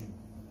skočim.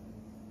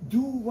 Do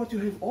what you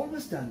have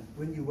always done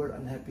when you were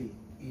unhappy.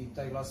 I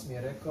taj glas mi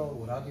je rekao,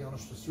 uradi ono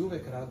što si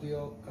uvek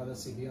radio kada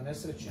si bio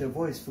nesrećan. The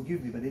voice,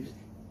 forgive me, but it was,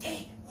 hey,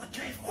 what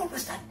you have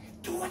always done.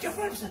 Do what you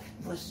have always done.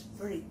 It was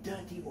very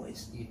dirty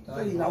voice. I taj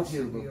Very loud glas je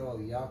hearable.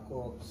 bio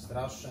jako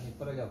strašan i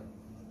prljav.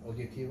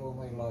 Odjekivao u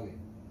mojoj glavi.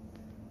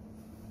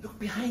 Look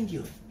behind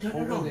you. Turn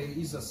around. Pogledaj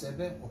iza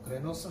sebe,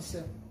 okrenuo sam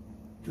se.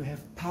 To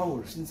have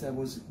power, since I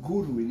was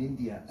guru in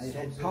India, I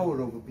had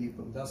power over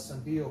people. Da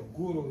sam bio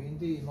guru u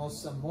Indiji, imao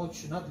sam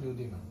moć nad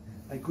ljudima.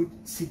 I could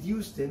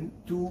seduce them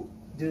to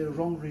the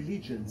wrong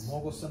religions,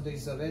 Mogao sam da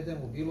ih zavedem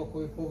u bilo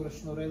koju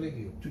pogrešnu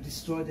religiju. to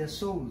destroy their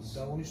souls,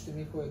 Da uništim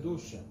njihove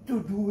duše. to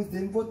do with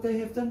them what they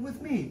have done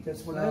with me.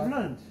 That's what I've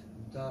learned.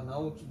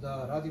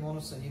 Da radim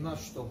ono sa njima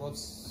što god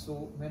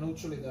su me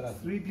naučili da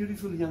radim. 3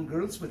 beautiful young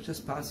girls were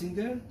just passing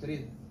there.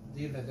 3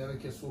 divne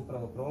devojke su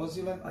upravo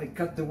prolazile. I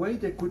cut the way,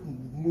 they couldn't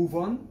move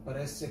on.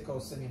 Presekao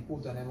sam im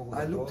put da ne mogu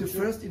da I looked prođu.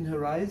 first in her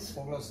eyes,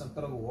 Pogledao sam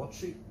prvo u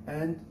oči.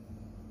 and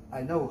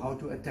I know how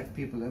to attack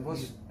people.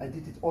 I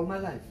did it all my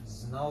life.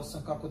 Znao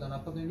sam kako da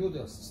napadnem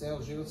ljude.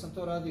 Ceo život sam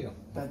to radio.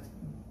 But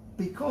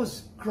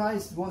because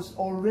Christ was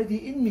already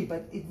in me,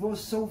 but it was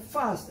so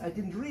fast,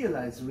 I didn't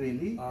realize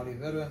really. Ali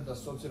verujem da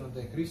s obzirom da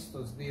je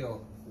Hristos bio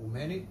u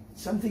meni,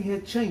 Something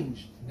had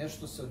changed.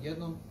 nešto se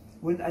odjednom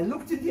When I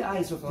looked in the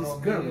eyes of this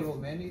promijenilo girl,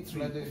 u meni, the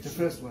gledajući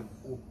first one,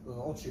 u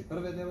oči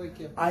prve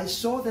devojke. I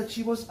saw that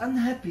she was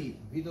unhappy.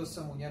 Video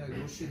sam u njenoj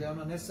duši da je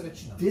ona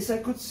nesrećna. This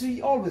I could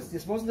see always.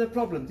 This wasn't a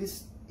problem.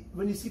 This,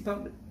 when you see,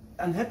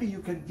 unhappy,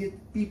 you can get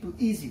people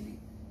easily.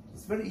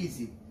 It's very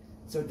easy.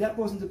 So that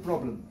wasn't the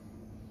problem.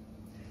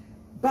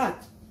 But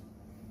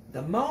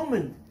the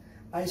moment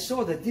I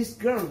saw that this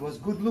girl was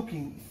good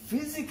looking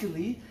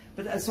physically,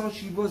 but I saw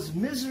she was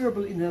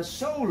miserable in her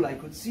soul. I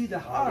could see the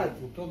heart.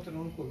 U tom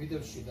trenutku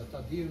vidjevši da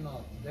ta divna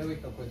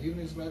devojka koja je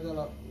divno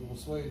izgledala u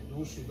svojoj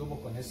duši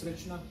duboko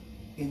nesrećna,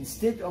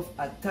 instead of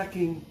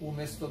attacking,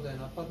 umjesto da je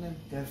napadnem,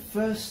 the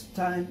first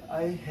time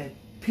I had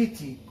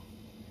pity,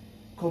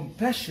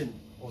 compassion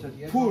for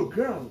the poor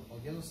girl.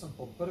 Odjednom sam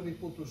po prvi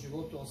put u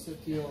životu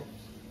osjetio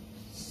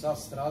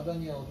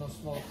stradanje,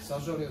 odnosno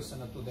sažalio se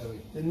na tu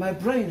devojku. In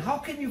my brain, how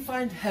can you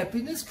find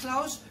happiness,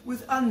 Klaus,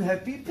 with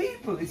unhappy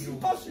people? It's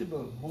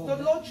impossible. It's not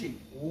logic.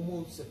 U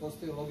umu se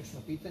postaje logično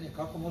pitanje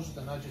kako može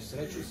da nađe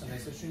sreću sa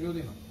nesrećnim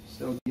ljudima.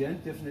 So at the end,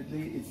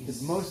 definitely, it's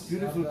the most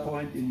beautiful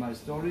point in my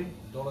story.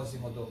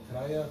 Dolazimo do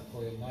kraja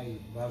koji je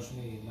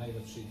najvažniji,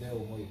 najveći deo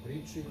u mojoj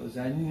priči.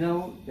 Because I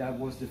know there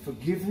was the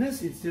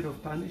forgiveness instead of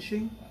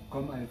punishing.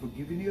 Come, I have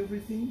forgiven you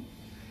everything.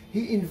 He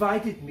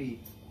invited me,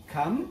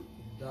 come.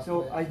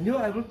 So I knew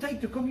I will take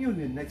the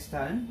communion next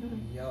time.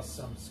 Ja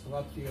sam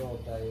shvatio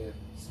da je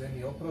sve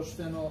mi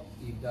oprošteno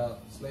i da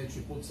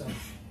sljedeći put sam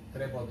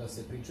trebao da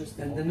se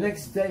pričestim. And the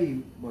next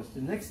day was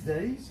the next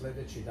day.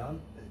 Sljedeći dan.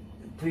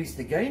 Priest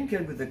again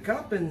came with the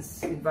cup and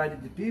invited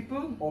the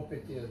people.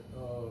 Opet je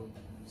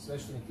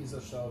sveštenik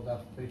izašao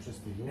da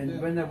pričesti ljude. And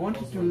when I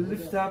wanted to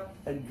lift up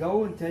and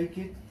go and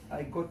take it,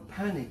 I got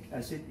panic.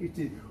 I said,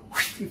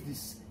 if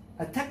this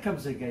attack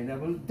comes again, I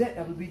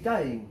will be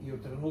dying. I u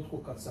trenutku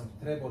kad sam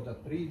trebao da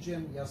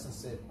priđem, ja sam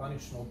se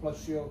panično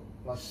uplašio,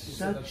 plašio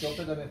se da će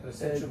opet da me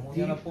preseče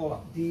munja na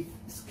pola. Deep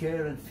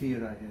scare and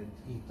fear I had.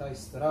 I taj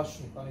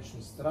strašni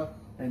panični strah.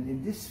 And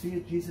in this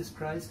fear, Jesus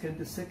Christ came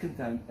the second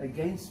time,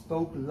 again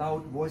spoke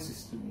loud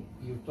voices to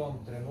me. I u tom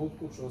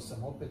trenutku čuo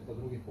sam opet po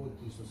drugi put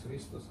Isus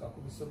Hristos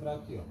kako mi se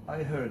obratio.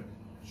 I heard.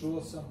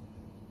 Čuo sam.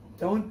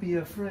 Don't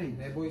be afraid.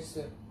 Ne boj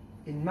se.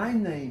 In my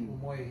name, u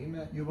moje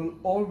ime, you will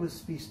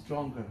always be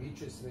stronger.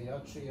 Biće sve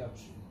jači i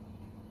jači.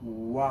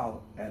 Wow,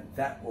 and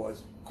that was,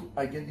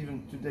 I get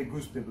even today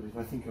goosebumps if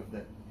I think of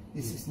that.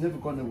 This is never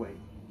gone away.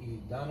 I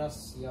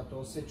danas ja to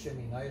osjećam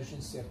i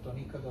naježim se jer to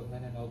nikada od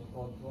mene ne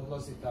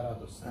odlazi ta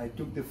radost. I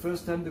took the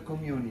first time the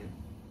communion.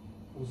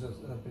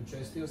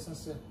 Pričestio sam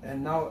se.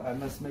 And now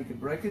I must make a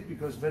bracket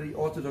because very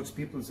Orthodox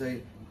people say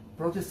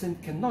Protestant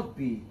cannot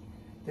be.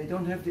 They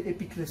don't have the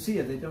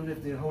ecclesia, they don't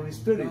have the Holy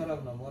Spirit.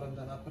 Naravno, moram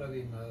da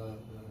napravim,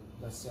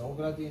 da se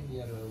ogradim,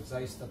 jer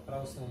zaista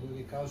pravoslavni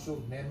ljudi kažu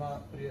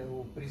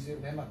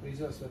nema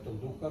priziva Svetog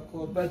Duha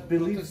kod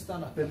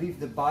protestanata. Believe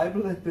the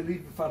Bible and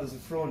believe the Father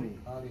Sophroni.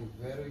 Ali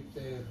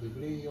verujte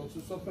Bibliji i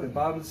Otcu Sophroni. The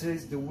Bible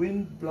says the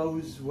wind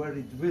blows where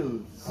it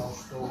wills. Kao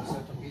što u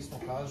Svetom pismu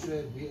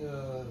kaže,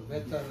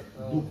 vetar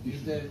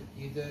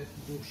ide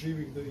duh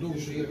živih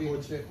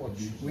gde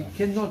hoće. We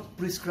cannot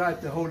prescribe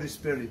the Holy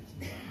Spirit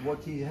what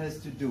he has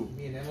to do.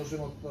 Mi ne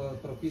možemo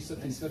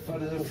propisati Svetom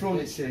Duhu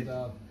gde će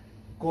da...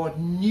 God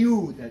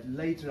knew that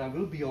later I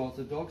will be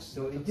Orthodox,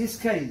 so in this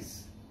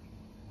case,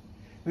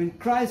 when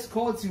Christ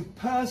calls you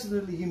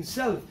personally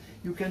himself,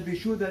 you can be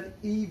sure that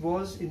he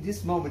was in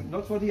this moment,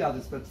 not for the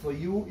others, but for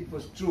you, it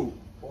was true.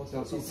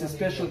 So it's a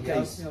special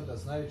case. Da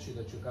znajući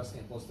da ću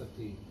kasnije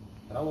postati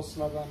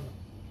pravoslavan,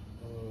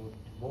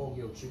 Bog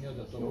je učinio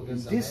da to bude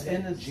za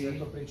mene sve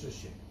to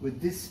pričešće. With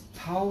this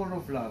power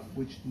of love,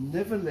 which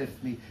never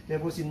left me,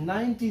 there was in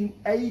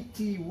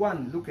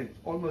 1981, look at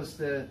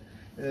almost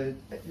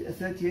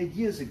 38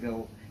 years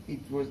ago,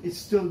 it's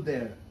still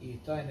there. I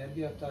ta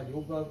energija, ta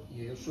ljubav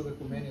je još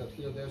uvijek u meni od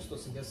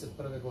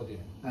 1981.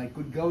 godine. I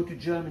could go to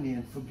Germany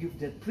and forgive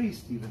that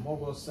priest even.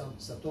 Mogao sam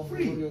sa tom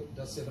ljubavlju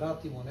da se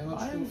vratim u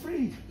Nemačku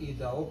i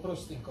da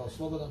oprostim kao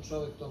slobodan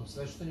čovjek tom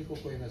svešteniku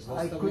koji me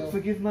zlostavljao. I could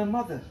forgive my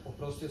mother.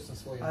 Oprostio sam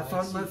svojoj majci. I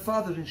found my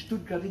father in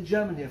Stuttgart in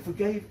Germany. I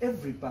forgave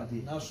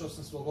everybody. Našao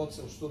sam svog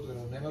oca u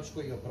Stuttgartu u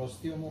Nemačkoj i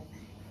oprostio mu.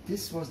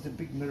 This was the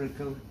big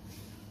miracle.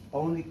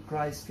 Only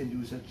Christ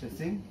can do such a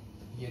thing.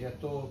 Jer je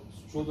to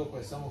čudo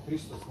koje samo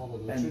Hristos mogao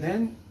da učini. And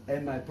then,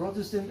 am I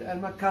Protestant, am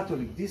I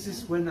Catholic? This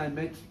is when I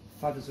met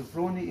Father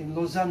Sophroni in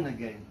Lausanne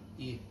again.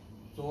 I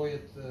to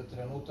je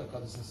trenutak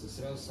kada sam se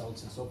sreo sa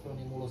ocem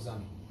Sophronim u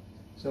Lozani.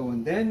 So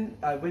and then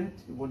I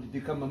wanted to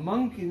become a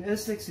monk in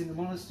Essex in the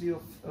monastery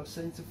of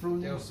Saint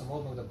Sophroni. Hteo sam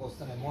odmah da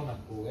postanem monak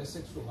u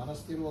Essexu, u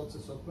manastiru oca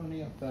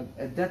Sophronija. But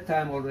at that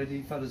time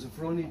already Father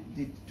Sophroni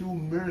did two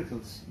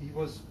miracles. He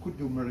could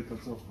do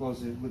miracles, of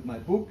course, with my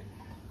book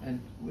and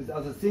with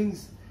other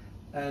things.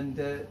 And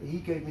he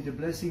gave me the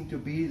blessing to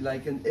be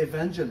like an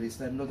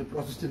evangelist. I'm not a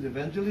Protestant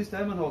evangelist,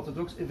 I'm an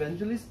Orthodox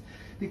evangelist,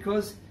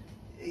 because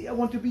I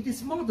want to be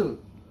this model.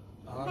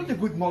 Not a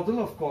good model,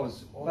 of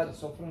course. Otac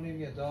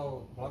Sophronim je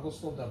dao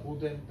blagoslov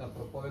da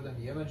propovedam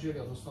i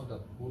evanđelje, odnosno da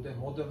budem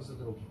model za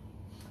drugi.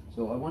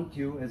 So I want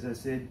you, as I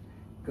said,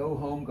 go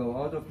home, go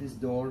out of this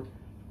door,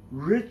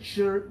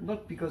 richer, not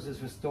because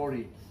it's a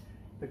story,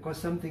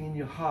 because something in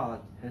your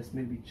heart has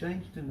maybe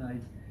changed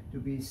tonight, to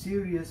be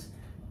serious.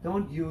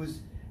 Don't use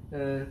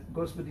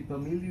Gospodi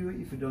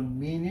pomilio if you don't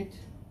mean it.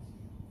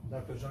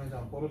 Dakle, želim da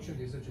vam poručim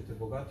da izađete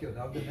bogati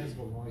odavde ne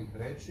zbog mojih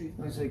reči.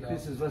 I say,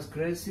 Christus was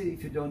crazy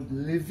if you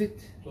don't live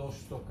it. To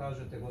što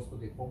kažete,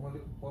 Gospodi,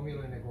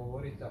 pomiluj, ne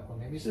govorite ako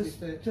ne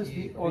mislite. Just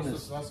I be honest.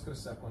 Hristos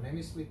vaskrse ako ne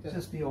mislite.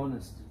 Just be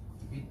honest.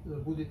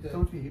 Budite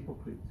Don't be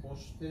hypocrite.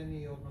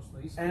 pošteni, odnosno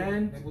iskreni,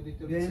 And ne budite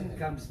then licemeri.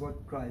 comes what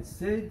Christ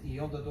said. I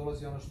onda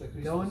dolazi ono što je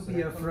Hristos Don't be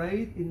rekao.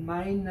 afraid. In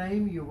my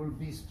name you will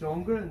be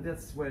stronger, and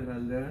that's where I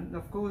learned.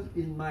 Of course,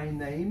 in my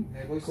name,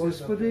 Ne boj se,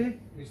 Gospode, dakle,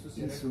 Hristos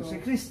je rekao,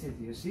 Isuse Christe.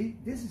 You see,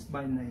 this is my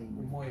u name,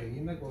 moje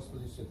ime,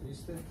 Gospodi Isuse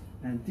Hriste,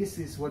 and this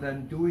is what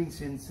I'm doing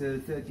since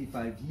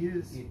 35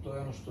 years. i to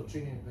je ono što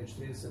činim već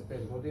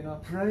 35 godina.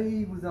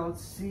 Pray without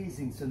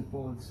ceasing, St.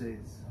 Paul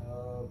says.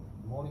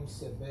 Molim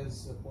se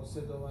bez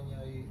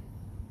posjedovanja i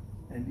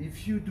And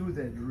if you do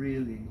that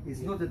really,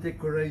 it's not a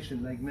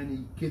decoration like many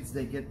kids,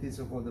 they get this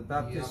for the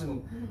baptism,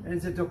 and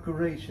it's a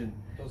decoration.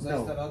 to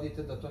zaista No,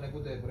 radite da to ne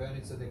bude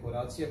brojanica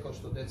dekoracija kao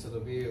što deca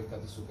dobijaju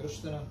kada su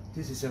krštena,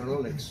 this is a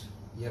Rolex.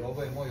 jer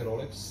ovo je moj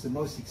Rolex, It's the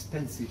most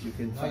expensive you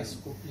can find.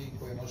 najskuplji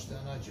koji možete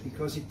naći.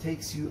 Because it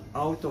takes you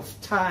out of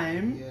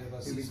time, Jer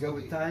vas here we go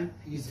with izvodi time,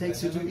 it iz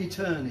takes you to vremena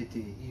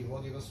eternity. i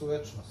vodi vas u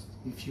večnost.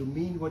 If you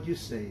mean what you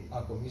say,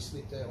 Ako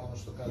mislite ono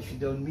što if kažete, you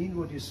don't mean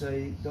what you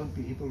say, don't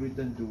be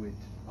hypocrite, don't do it.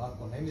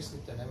 ako ne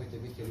mislite, nemojte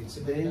biti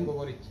licemeri, ne Then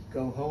govorite.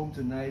 go home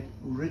tonight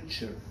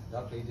richer.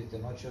 Dakle, idite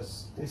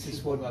noćas This kući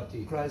is what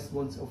bogati. Christ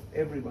wants of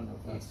every one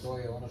of I us. to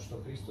je ono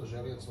što Hristos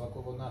želi od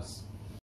svakog od nas.